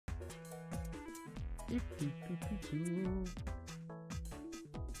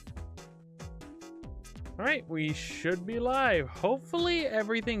Alright, we should be live. Hopefully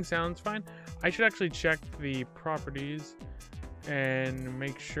everything sounds fine. I should actually check the properties and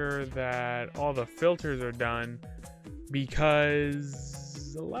make sure that all the filters are done,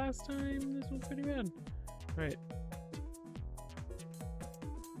 because the last time this was pretty bad. Right.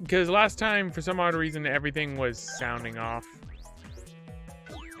 Because last time, for some odd reason, everything was sounding off.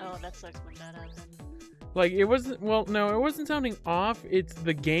 Oh, that sucks when that happens. Like, it wasn't, well, no, it wasn't sounding off. It's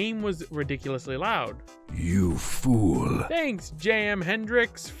the game was ridiculously loud. You fool. Thanks, J.M.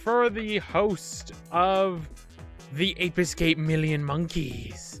 Hendricks, for the host of the Ape Escape Million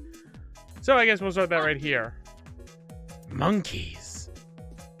Monkeys. So I guess we'll start that right here. Monkeys.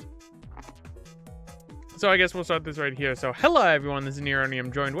 So I guess we'll start this right here. So hello everyone, this is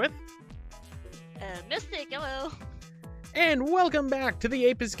Neronium, joined with... Mystic, hello. And welcome back to the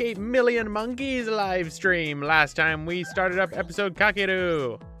Ape Escape Million Monkeys live stream. Last time we started up episode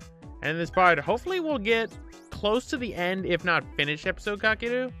Kakeru. And in this part, hopefully we'll get close to the end, if not finish episode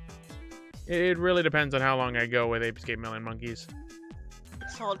Kakeru. It really depends on how long I go with Ape Escape Million Monkeys.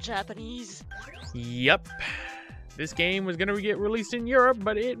 It's all Japanese. Yep. This game was going to get released in Europe,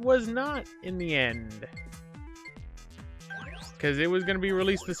 but it was not in the end. Because it was going to be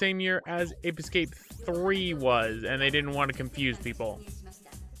released the same year as Ape Escape 3 was, and they didn't want to confuse people.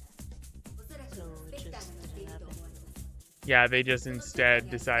 So it just didn't happen. Yeah, they just instead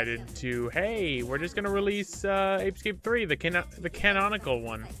decided to, hey, we're just going to release Ape Escape 3, the canonical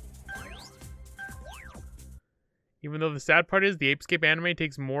one. Even though the sad part is the Ape Escape anime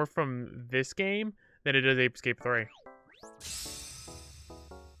takes more from this game than it does Ape Escape 3.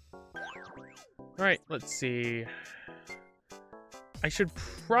 Alright, let's see. I should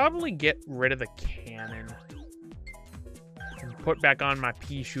probably get rid of the cannon and put back on my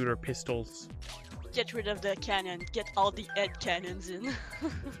pea shooter pistols. Get rid of the cannon. Get all the Ed cannons in.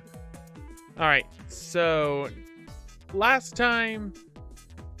 Alright, so last time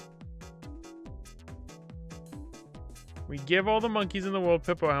we give all the monkeys in the world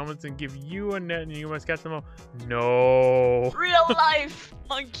Pippo helmets and give you a net and you must catch them all. No. Real life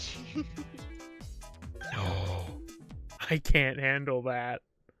monkey. No. I can't handle that.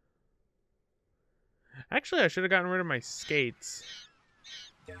 Actually, I should have gotten rid of my skates.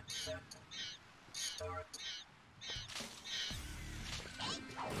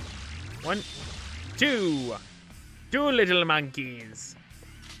 One, two. Two little monkeys.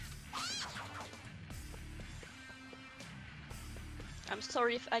 I'm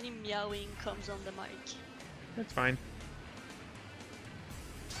sorry if any meowing comes on the mic. That's fine.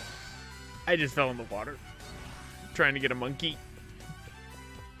 I just fell in the water. Trying to get a monkey.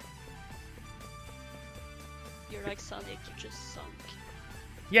 You're like Sonic, you just sunk.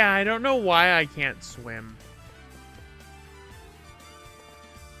 Yeah, I don't know why I can't swim.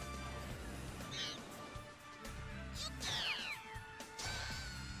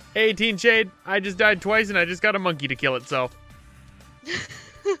 Hey, Teen Shade, I just died twice and I just got a monkey to kill itself.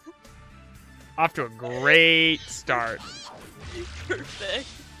 Off to a great start. Perfect.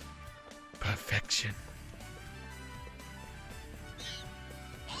 Perfection.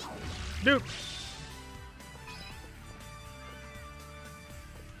 Dude.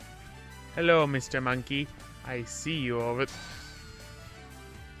 Hello, Mr. Monkey. I see you over.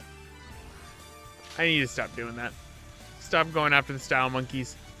 I need to stop doing that. Stop going after the style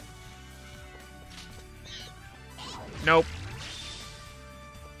monkeys. Nope.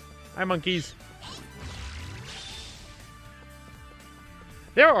 Hi, monkeys.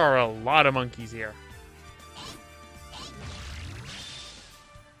 There are a lot of monkeys here.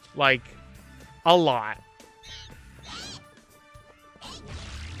 Like, a lot.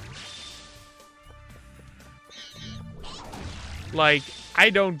 Like, I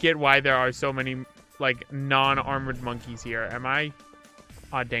don't get why there are so many, like, non-armored monkeys here. Am I...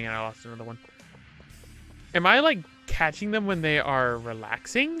 Oh, dang it, I lost another one. Am I, like, catching them when they are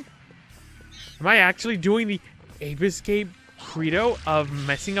relaxing? Am I actually doing the Ape Escape credo of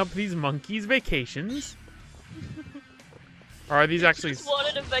messing up these monkeys' vacations? Or are these actually... Just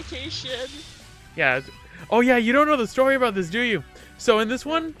wanted a vacation. Yeah. Oh, yeah, you don't know the story about this, do you? So in this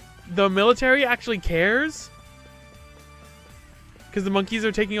one, the military actually cares. Because the monkeys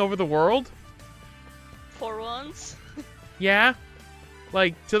are taking over the world. For once. Yeah.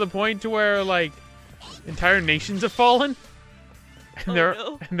 Like, to the point to where, like, entire nations have fallen. And, Oh,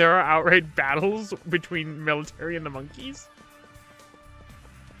 no. and there are outright battles between military and the monkeys.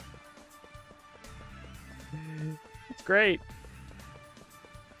 It's great.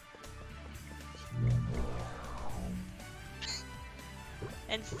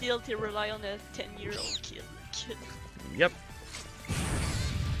 And still to rely on a 10-year-old kid. Yep.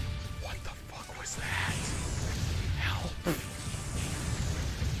 What the fuck was that? Help.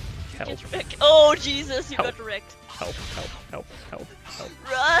 Help. Get wrecked. Oh Jesus, you Help. got wrecked. Help, help, help, help, help.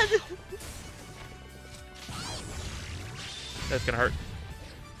 Run! That's gonna hurt.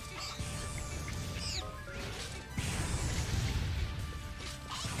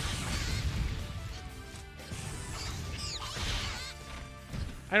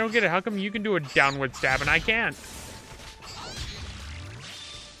 I don't get it. How come you can do a downward stab and I can't?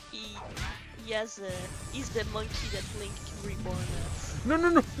 He's the monkey that Link can reborn as. No, no,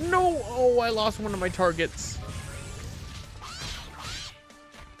 no, no! Oh, I lost one of my targets.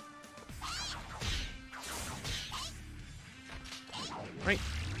 Right.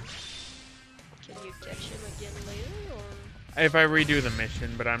 Can you catch him again later, or? If I redo the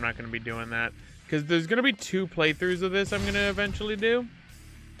mission, but I'm not going to be doing that. Because there's going to be 2 playthroughs of this I'm going to eventually do.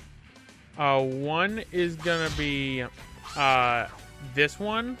 One is going to be this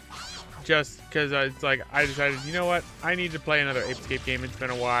one. Just because it's like, I decided, you know what? I need to play another Apescape game. It's been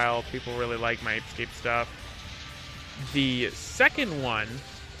a while. People really like my Apescape stuff. The second one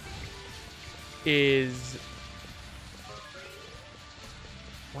is...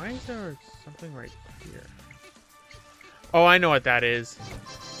 Why is there something right here? Oh, I know what that is.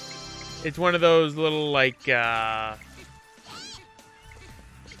 It's one of those little, like,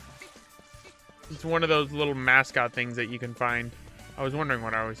 it's one of those little mascot things that you can find. I was wondering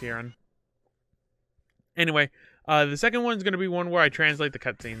what I was hearing. Anyway, the second one's going to be one where I translate the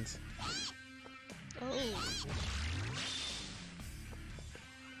cutscenes. Oh.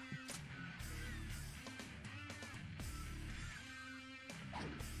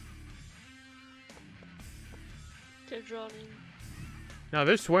 They're drowning. No,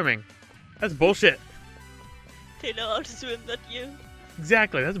 they're swimming. That's bullshit. They know how to swim, not you.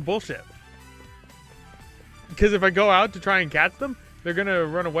 Exactly, that's bullshit. Because if I go out to try and catch them, they're going to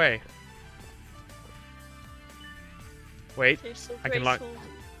run away. Wait, They're so I can lock. graceful.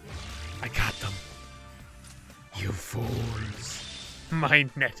 I got them. You fools. My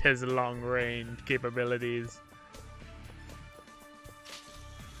net has long-range capabilities.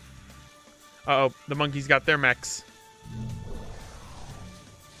 Uh-oh, the monkeys got their mechs.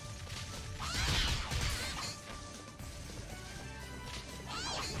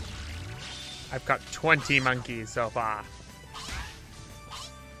 I've got 20 monkeys so far.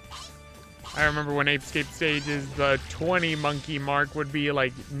 I remember when Apescape stages, the 20 monkey mark would be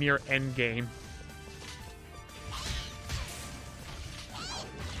like near endgame.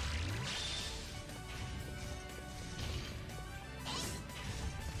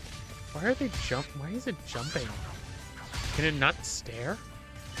 Why are they Why is it jumping? Can it not stare?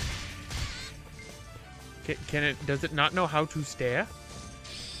 Can it? Does it not know how to stare?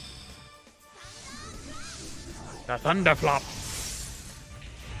 The Thunderflop.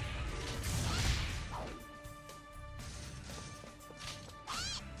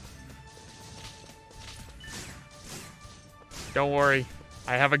 Don't worry.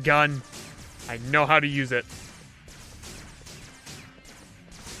 I have a gun. I know how to use it.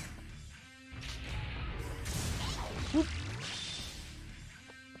 Whoop.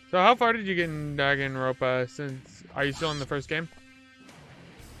 So how far did you get in Danganronpa since... Are you still in the first game?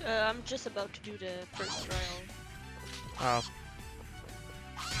 I'm just about to do the first trial. Oh.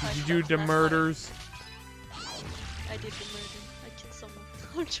 I Did you do stopped the last murders? night. I did the murder. I killed someone.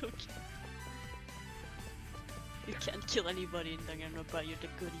 I'm joking. You can't kill anybody in Danganronpa, you're the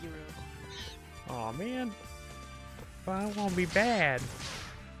good hero. Aw, man. But I won't be bad.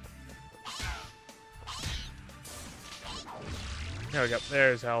 There we go.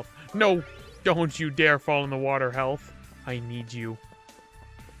 There's health. No! Don't you dare fall in the water, health. I need you.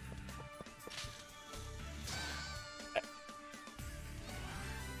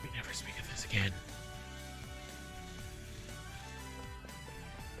 We never speak of this again.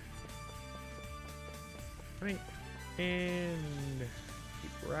 Right. And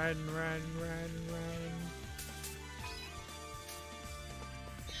keep riding.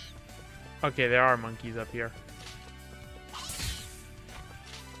 Okay, there are monkeys up here.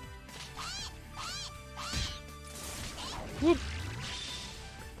 Whoop!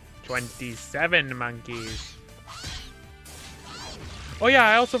 27 monkeys. Oh yeah,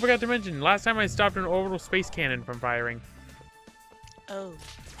 I also forgot to mention, last time I stopped an orbital space cannon from firing. Oh.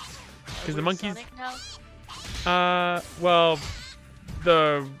 Because the Are we monkeys... Sonic now? Well,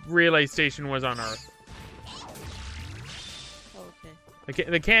 the relay station was on Earth. Oh, okay.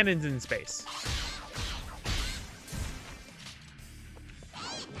 The cannon's in space.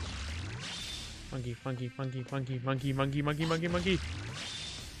 Monkey.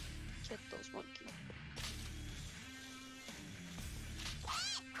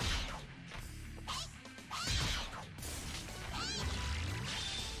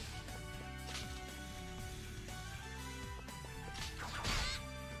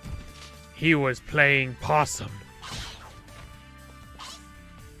 He was playing possum.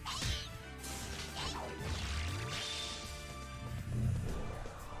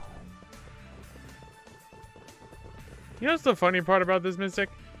 You know what's the funny part about this,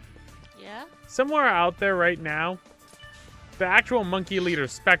 Mystic? Yeah? Somewhere out there right now, the actual monkey leader,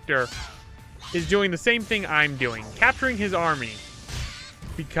 Spectre, is doing the same thing I'm doing, capturing his army.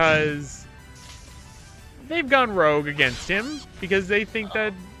 Because they've gone rogue against him, because they think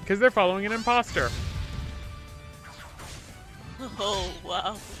that, because they're following an imposter. Oh,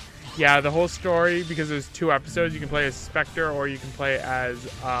 wow. Yeah, the whole story, because there's 2 episodes, you can play as Spectre or you can play as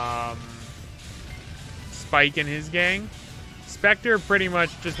Spike and his gang. Spectre pretty much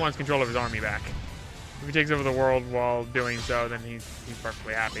just wants control of his army back. If he takes over the world while doing so, then he's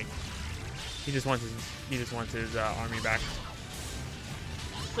perfectly happy. He just wants his army back.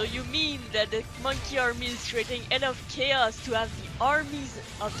 So you mean that the monkey army is creating enough chaos to have the armies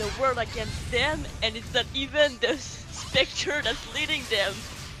of the world against them, and it's not even the Spectre that's leading them?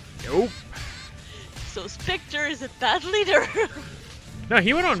 Nope. So Spectre is a bad leader. No,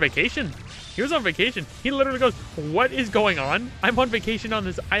 he went on vacation. He was on vacation. He literally goes, "What is going on? I'm on vacation on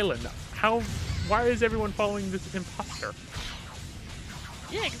this island. Why is everyone following this imposter?"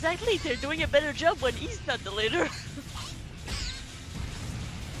 Yeah, exactly. They're doing a better job when he's not the leader.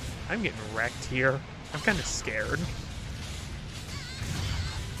 I'm getting wrecked here. I'm kind of scared.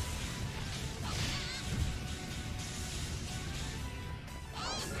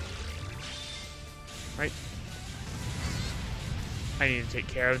 Right. I need to take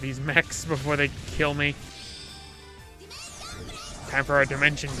care of these mechs before they kill me. Time for a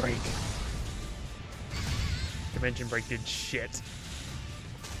dimension break. Dimension break did shit.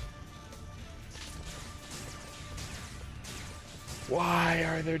 Why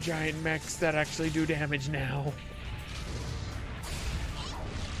are there giant mechs that actually do damage now?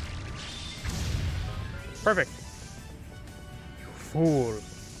 Perfect. You fool.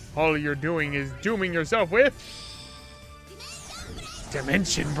 All you're doing is dooming yourself with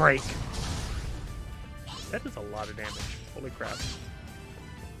Dimension Break. That is a lot of damage. Holy crap.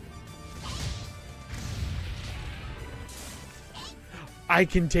 I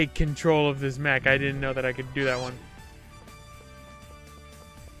can take control of this mech. I didn't know that I could do that one.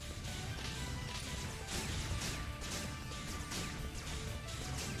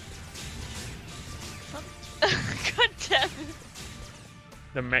 God damn it.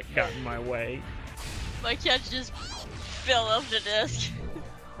 The mech got in my way. My cat just fell off the desk.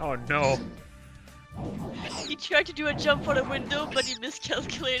 Oh no. He tried to do a jump for the window, but he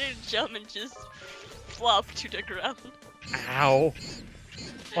miscalculated and jump and just flopped to the ground. Ow.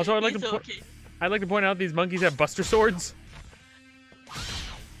 Also, I'd He's okay. like to point out these monkeys have buster swords.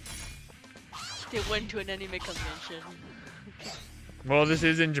 They went to an anime convention. Well, this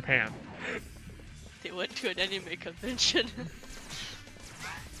is in Japan. They went to an anime convention.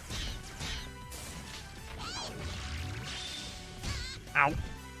 Ow.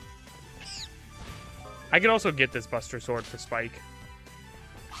 I could also get this buster sword for Spike.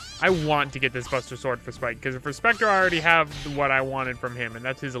 I want to get this buster sword for Spike, because for Spectre I already have what I wanted from him, and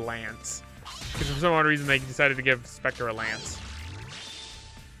that's his lance. Because for some odd reason they decided to give Spectre a lance.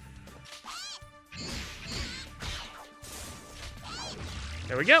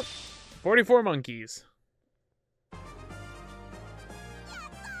 There we go. 44 monkeys.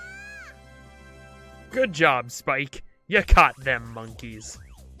 Good job, Spike. You caught them monkeys.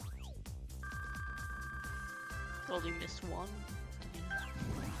 Only missed one.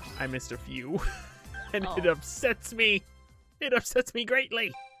 I missed a few. And Oh. it upsets me. It upsets me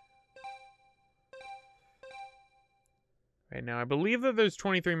greatly. Right now, I believe that there's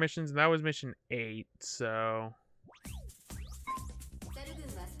 23 missions, and that was mission 8, so...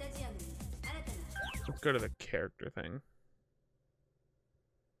 Let's go to the character thing.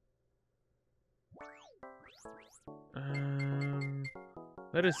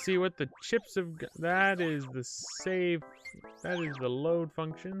 Let us see what the chips have got. That is the save. That is the load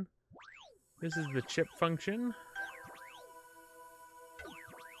function. This is the chip function.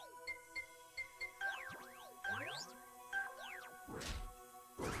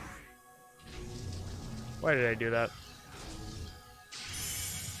 Why did I do that?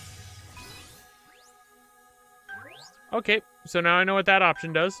 Okay, so now I know what that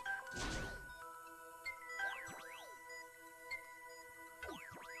option does.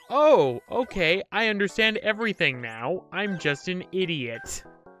 Oh, okay, I understand everything now. I'm just an idiot.